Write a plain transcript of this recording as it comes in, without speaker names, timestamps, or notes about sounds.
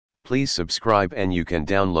Please subscribe, and you can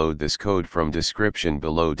download this code from description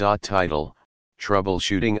below. Title: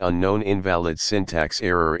 Troubleshooting unknown invalid syntax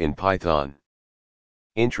error in Python.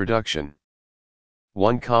 Introduction.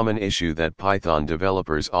 One common issue that Python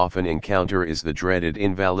developers often encounter is the dreaded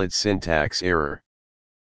invalid syntax error.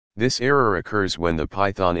 This error occurs when the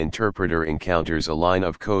Python interpreter encounters a line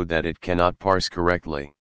of code that it cannot parse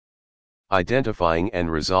correctly. Identifying and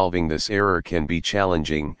resolving this error can be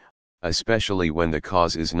challenging, especially when the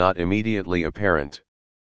cause is not immediately apparent.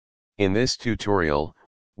 In this tutorial,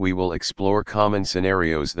 we will explore common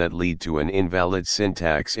scenarios that lead to an invalid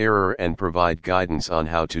syntax error and provide guidance on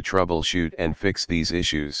how to troubleshoot and fix these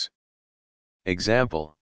issues.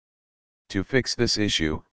 Example: to fix this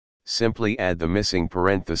issue, simply add the missing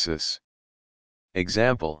parenthesis.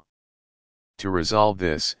 Example: to resolve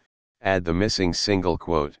this, add the missing single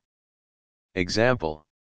quote. Example: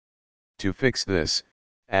 to fix this,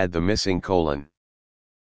 add the missing colon.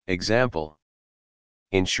 Example: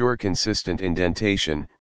 ensure consistent indentation,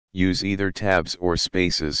 use either tabs or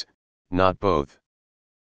spaces, not both.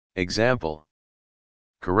 Example: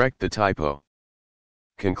 correct the typo.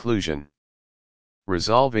 Conclusion.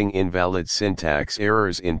 Resolving invalid syntax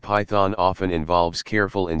errors in Python often involves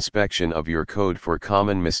careful inspection of your code for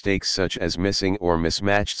common mistakes such as missing or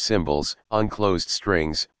mismatched symbols, unclosed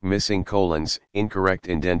strings, missing colons, incorrect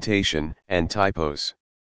indentation, and typos.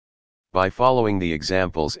 By following the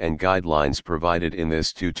examples and guidelines provided in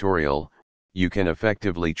this tutorial, you can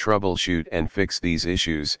effectively troubleshoot and fix these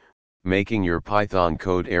issues, making your Python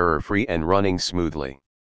code error-free and running smoothly.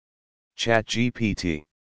 ChatGPT.